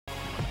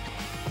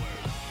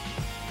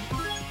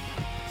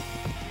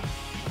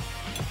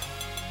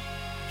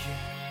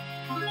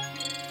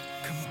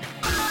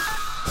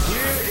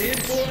in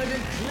for an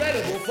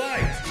incredible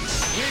fight.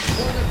 Which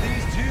one of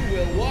these two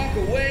will walk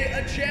away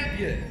a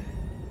champion?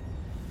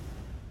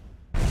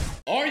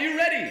 Are you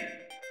ready?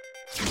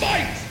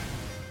 Fight!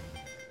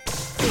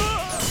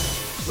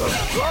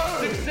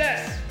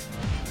 Success!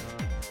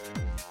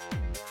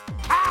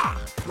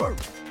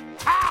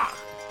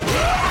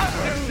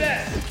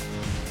 Success!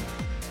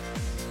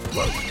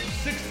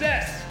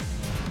 Success!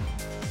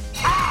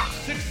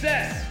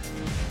 Success!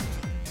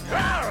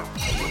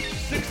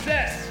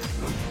 Success!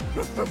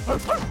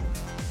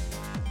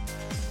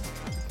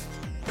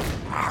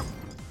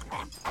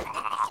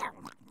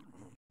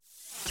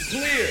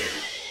 Clear!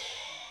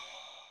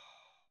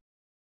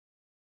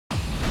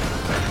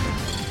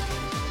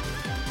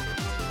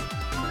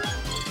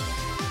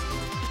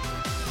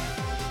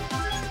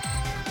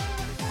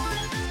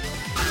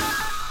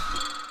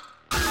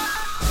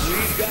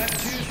 We've got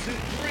two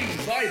supreme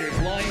fighters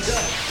lined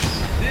up.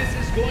 This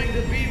is going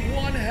to be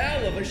one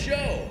hell of a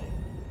show.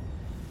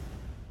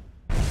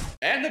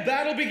 And the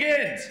battle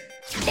begins.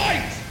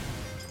 Fight!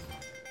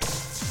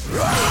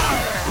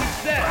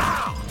 Success!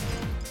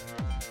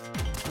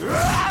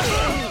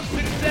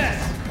 Success!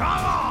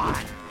 Come on!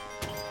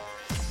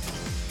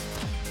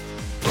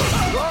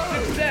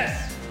 Success!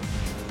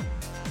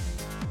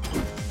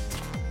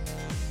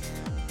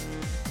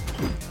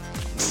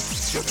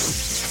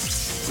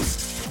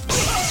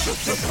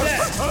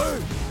 Success!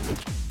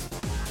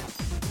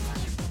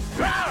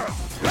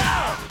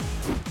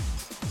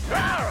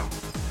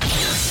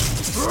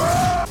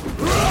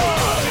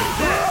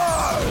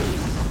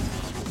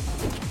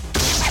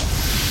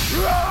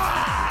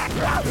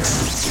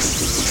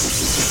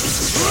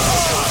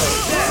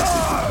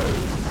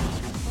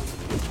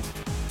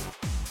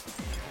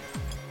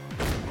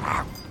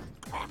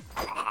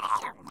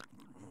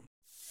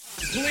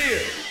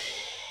 Clear!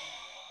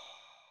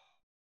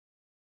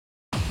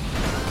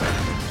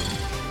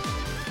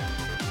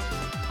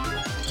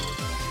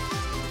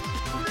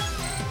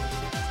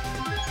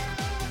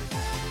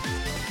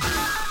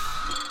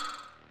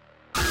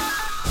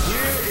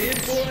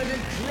 For an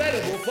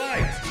incredible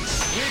fight.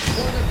 Which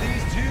one of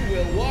these two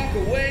will walk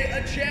away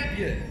a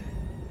champion?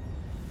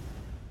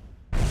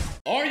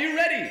 Are you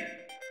ready?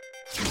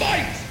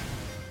 Fight!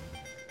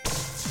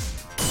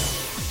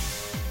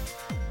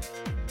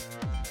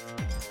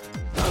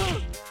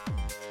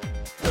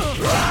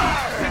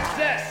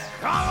 Success!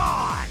 Come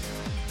on!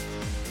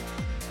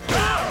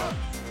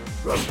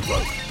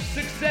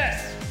 Success!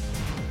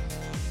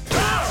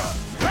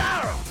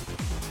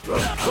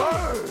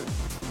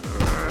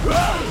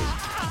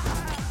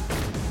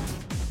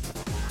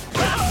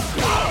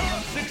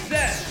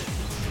 Success!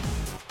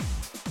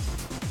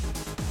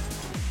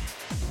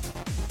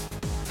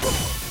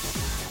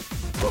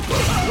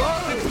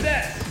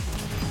 Success!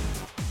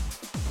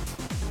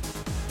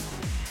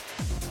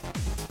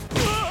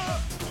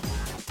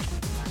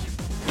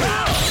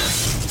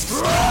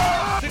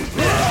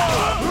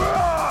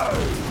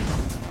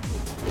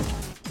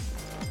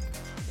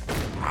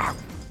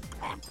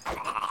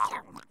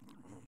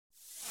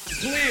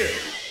 Clear!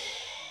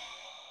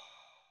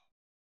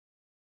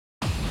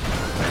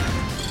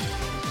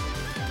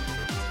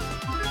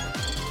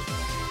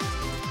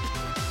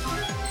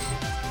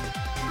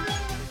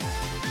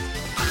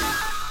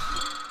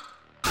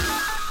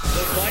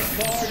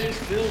 Card is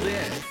filled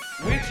in.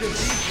 Which of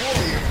these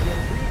warriors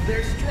will prove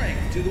their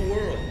strength to the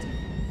world?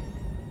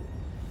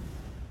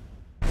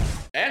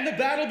 And the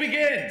battle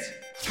begins!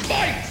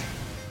 Fight!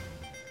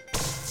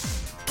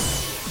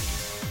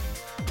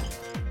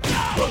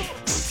 Come on!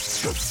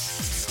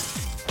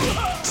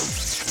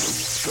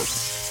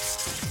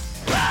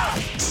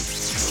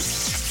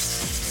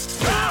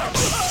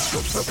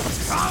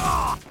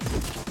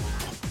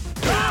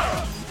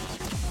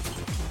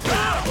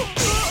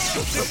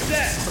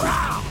 Success!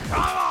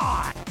 Come on!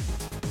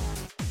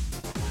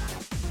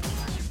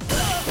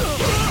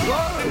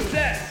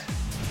 Success!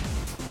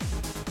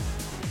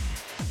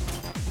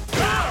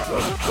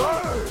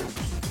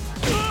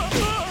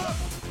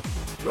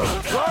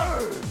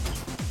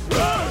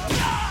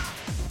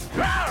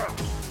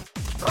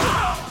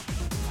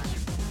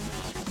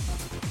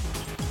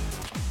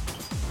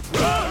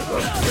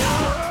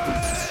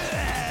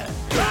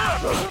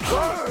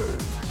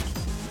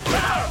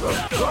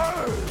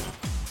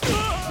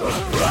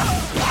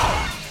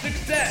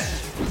 Success!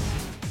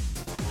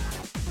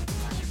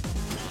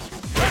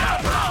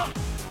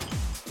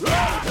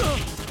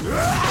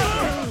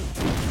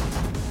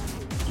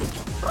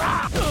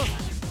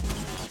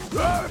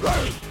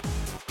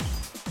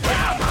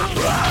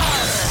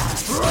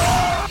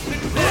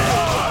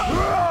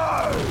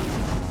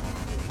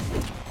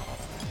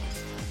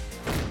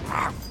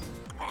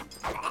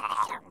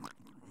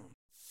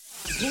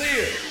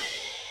 Clear!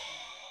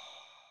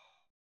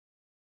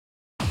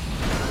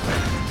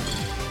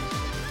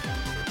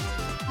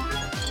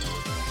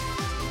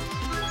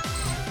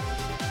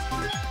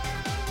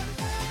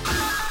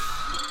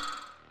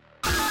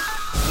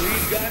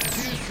 Got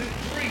two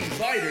supreme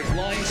fighters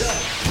lined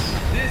up.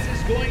 This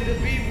is going to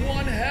be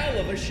one hell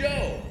of a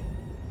show.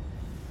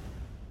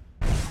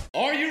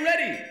 Are you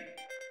ready?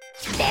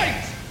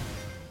 Fight!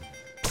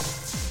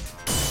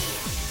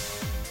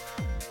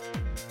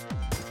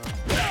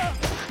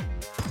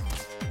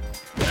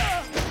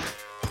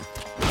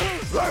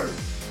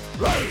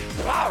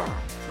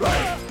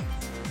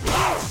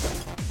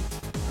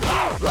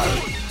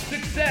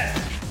 Success!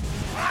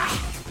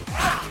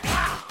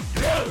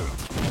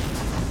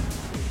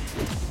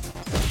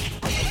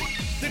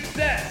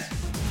 Success!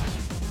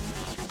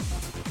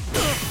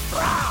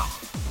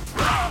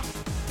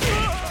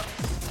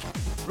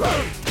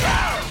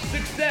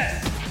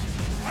 Success!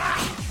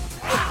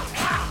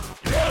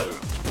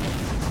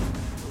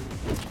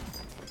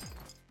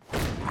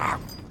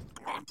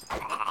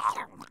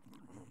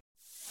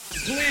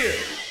 Clear!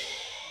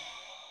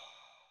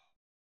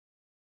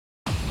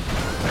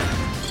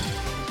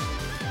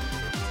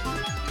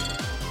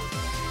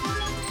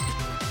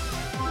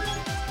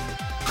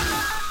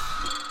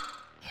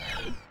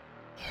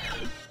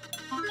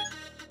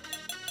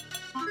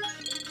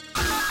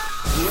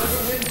 Whoever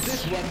wins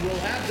this one will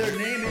have their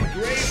name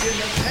engraved in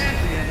the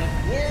pantheon of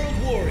world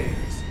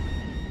warriors.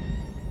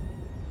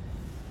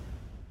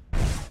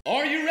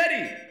 Are you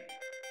ready?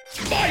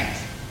 Fight!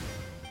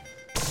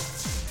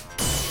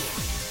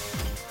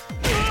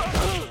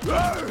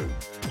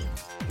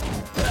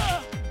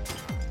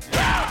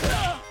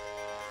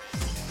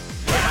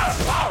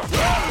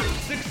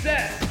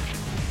 Success!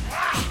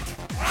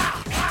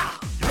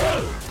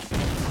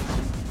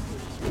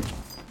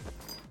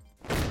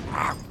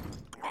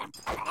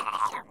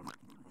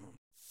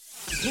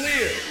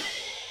 Clear!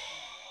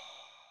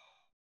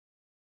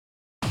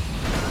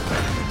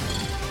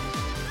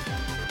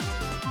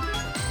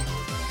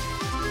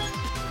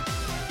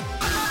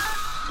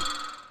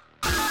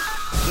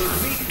 The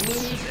weak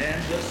lose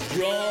and the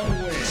strong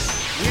win.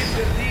 Which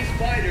of these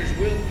fighters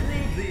will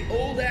prove the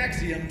old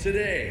axiom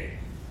today?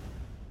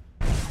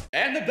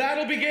 And the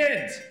battle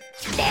begins!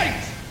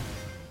 Fight!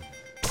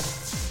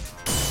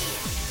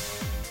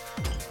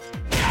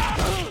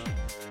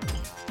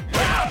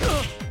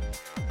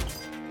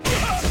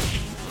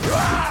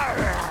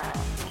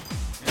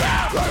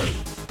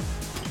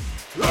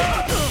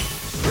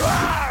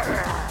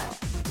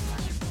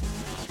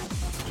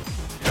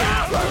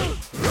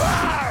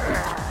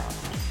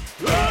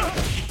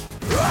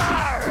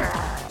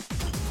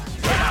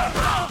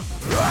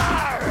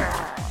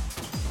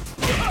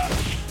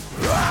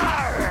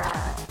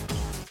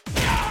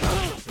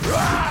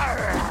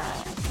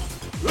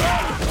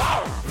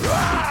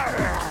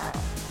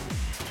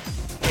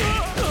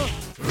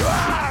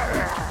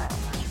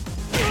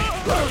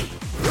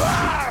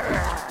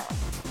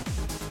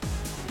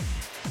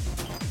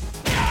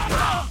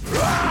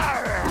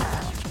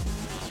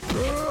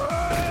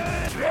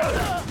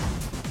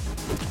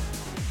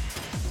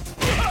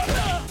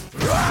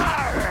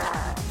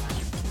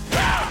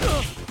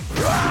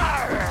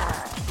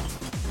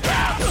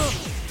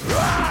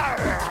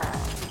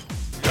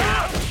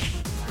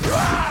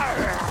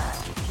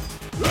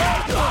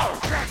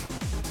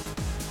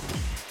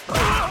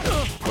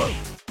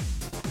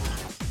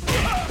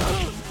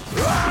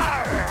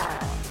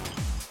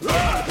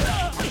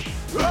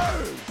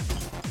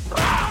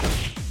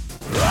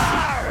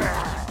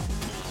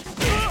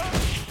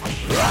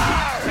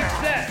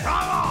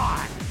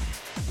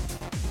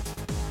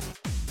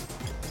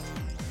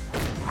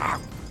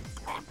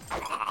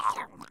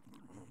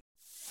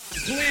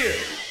 Clear!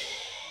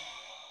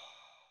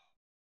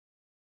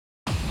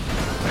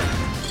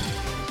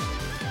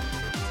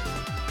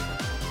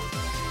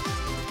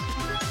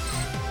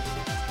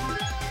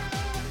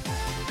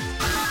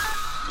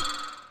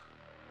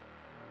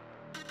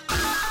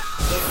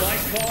 The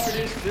fight card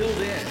is filled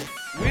in.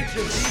 Which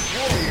of these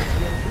warriors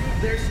will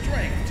prove their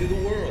strength to the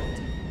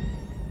world?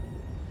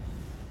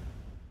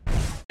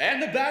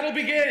 And the battle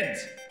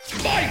begins!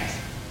 Fight!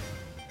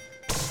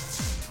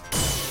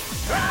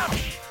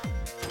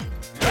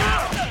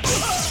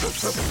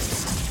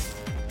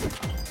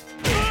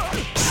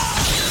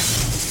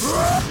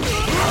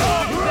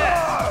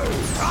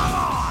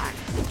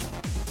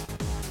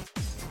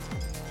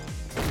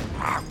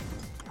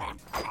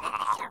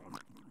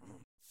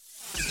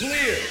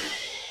 Clear!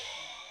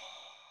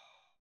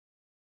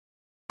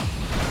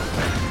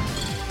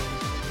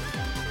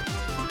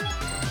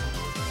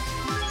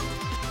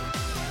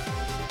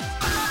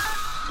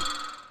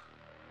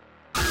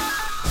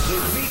 The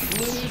weak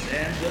lose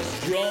and the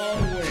strong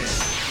win.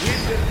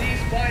 Which of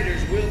these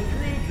fighters will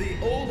prove the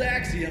old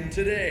axiom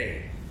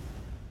today?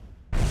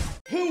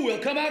 Who will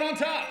come out on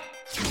top?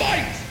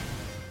 Fight!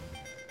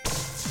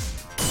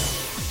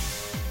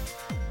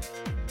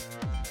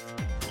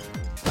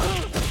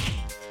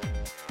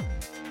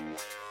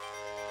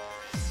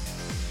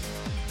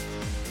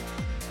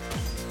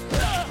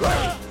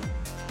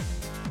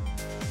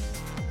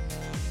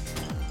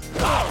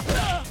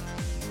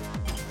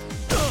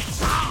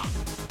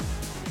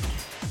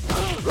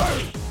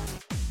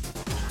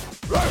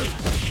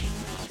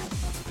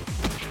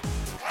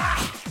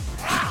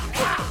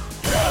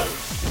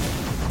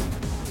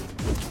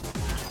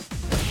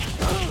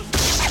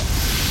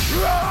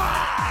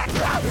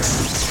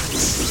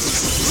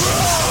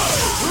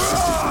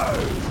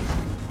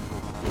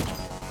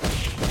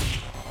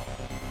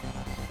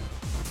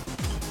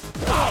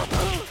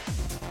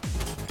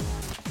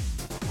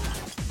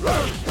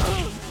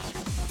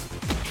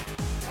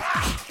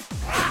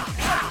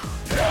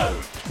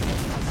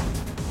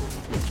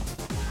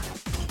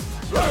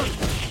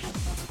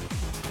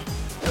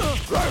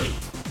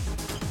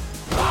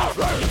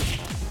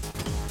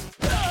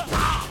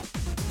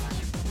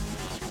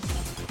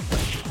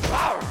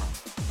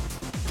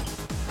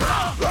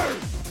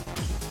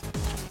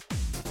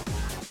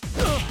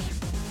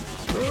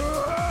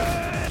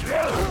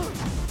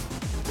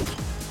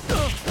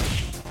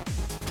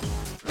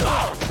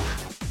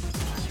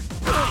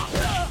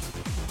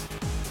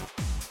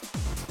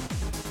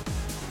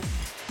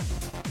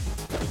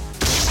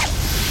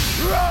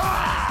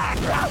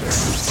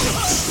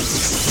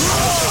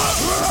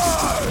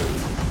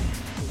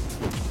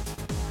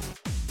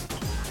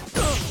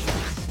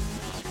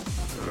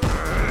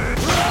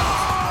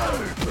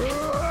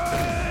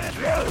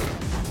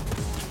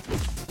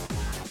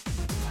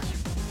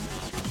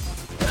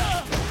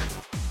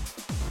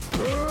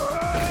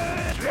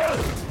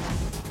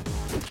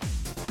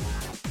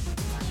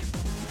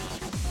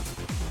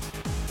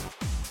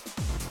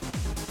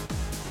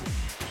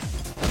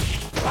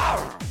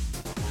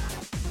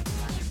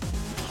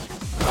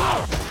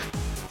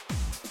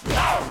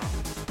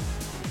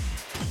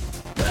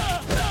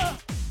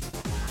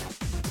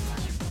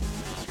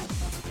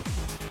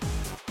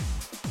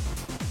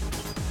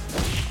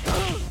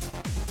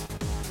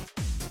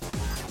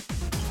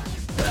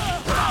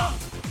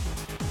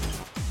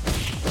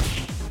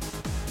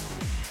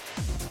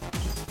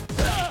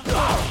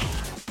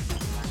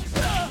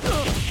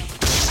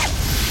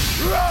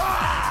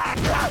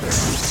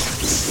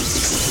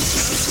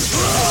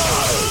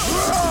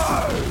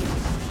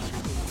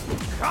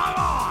 Come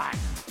on!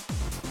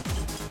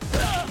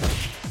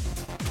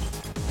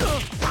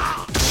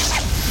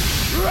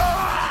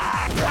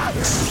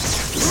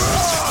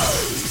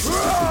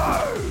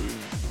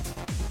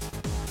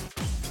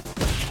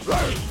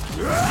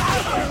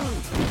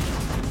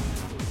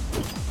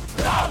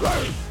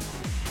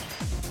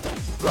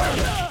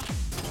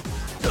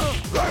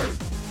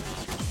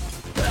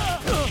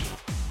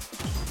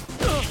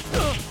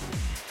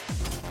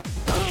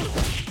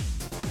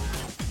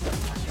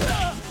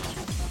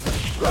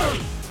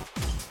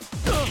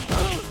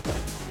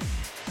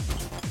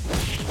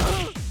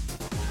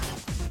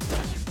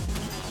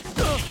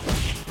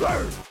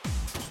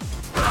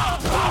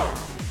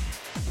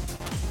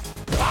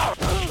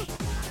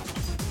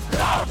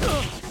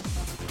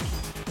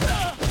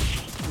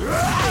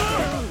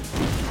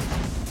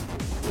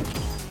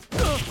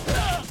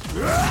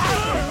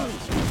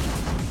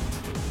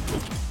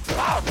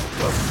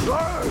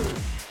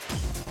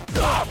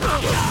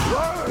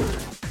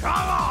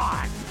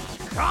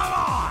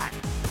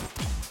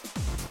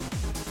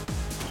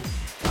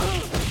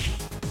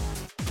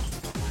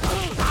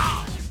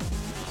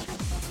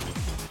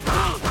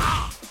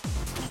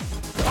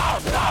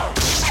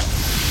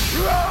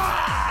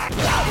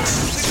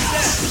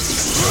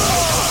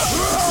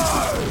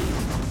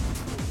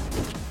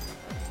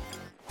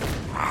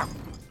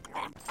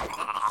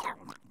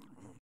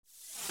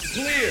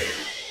 Clear.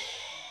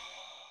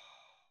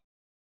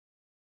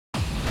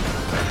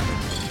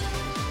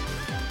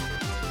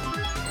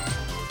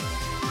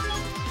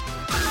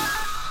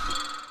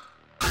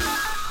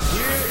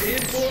 We're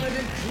in for an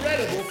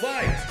incredible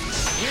fight.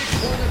 Which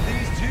one of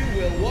these two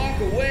will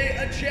walk away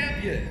a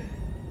champion?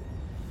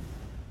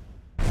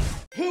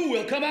 Who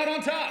will come out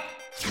on top?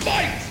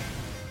 Fight!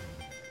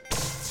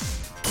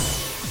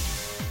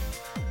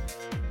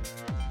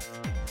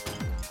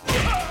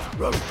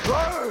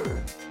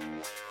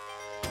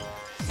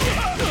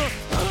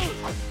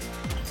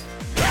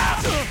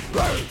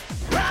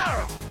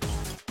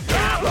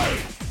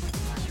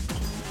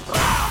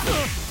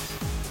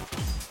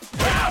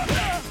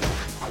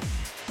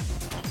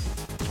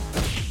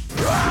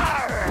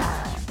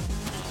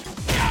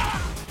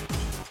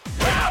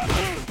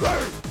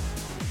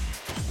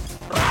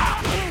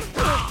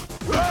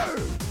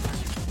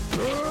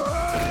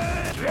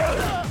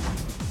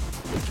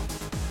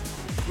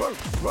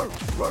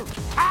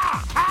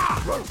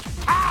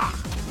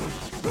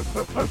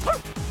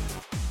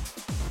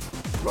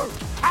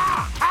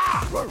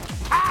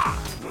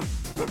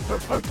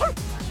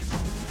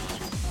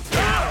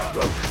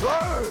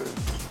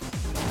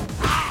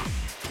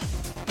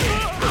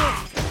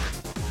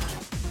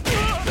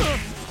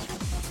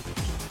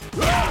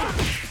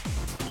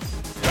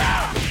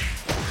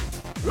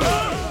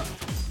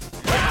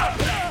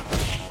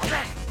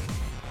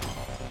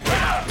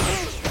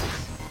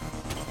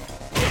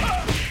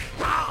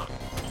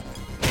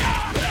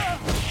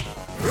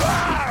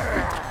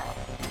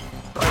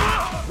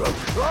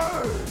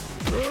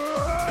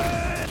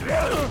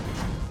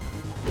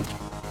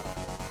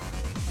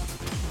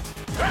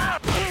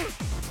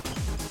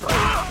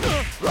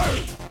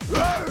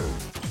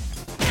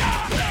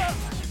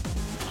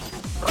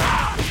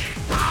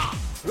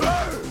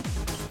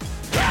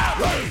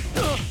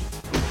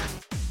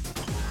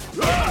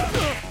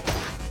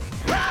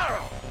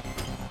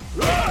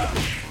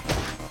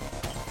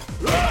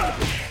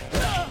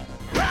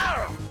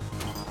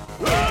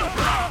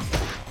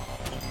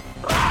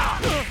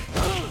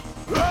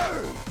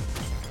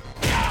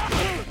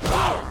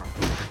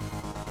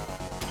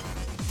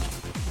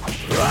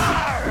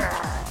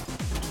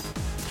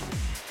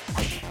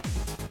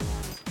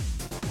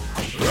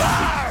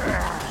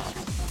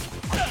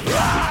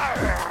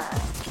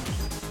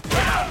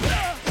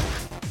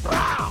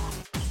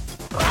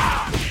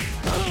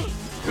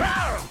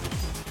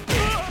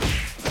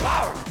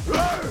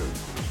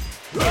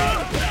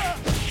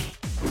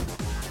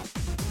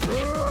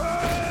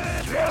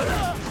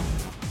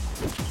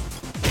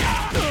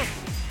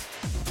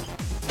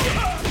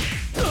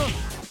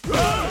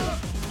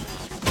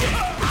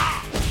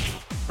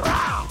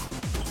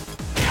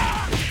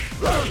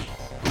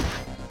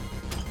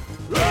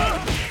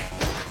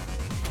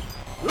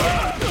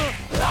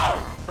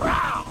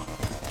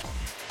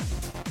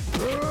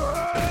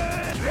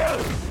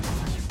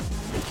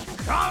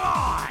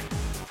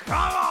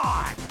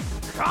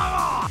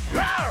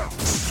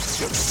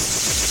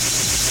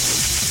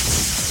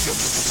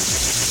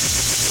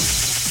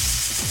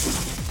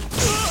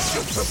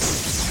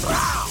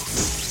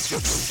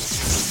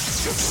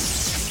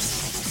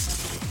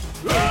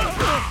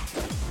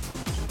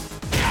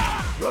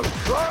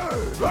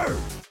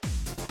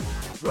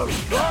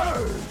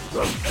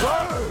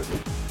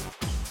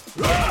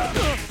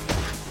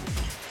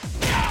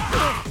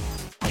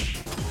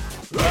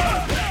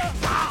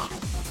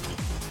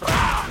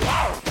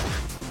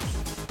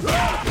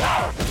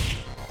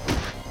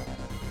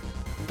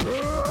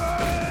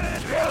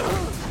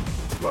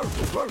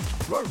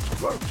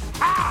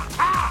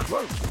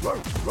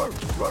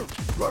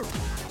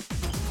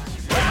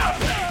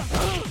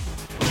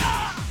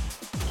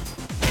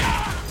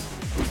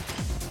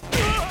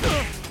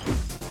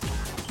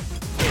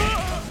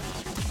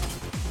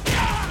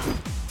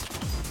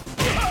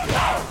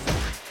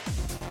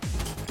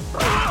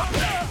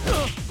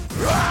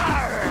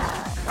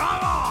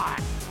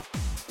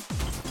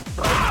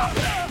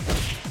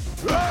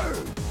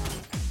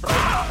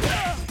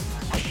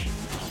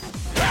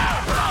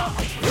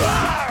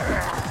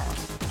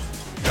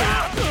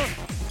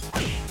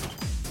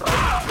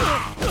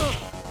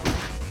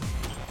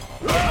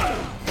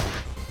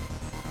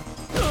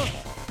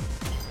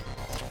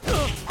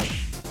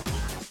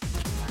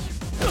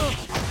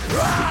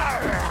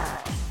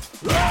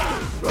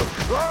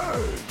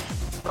 Burn!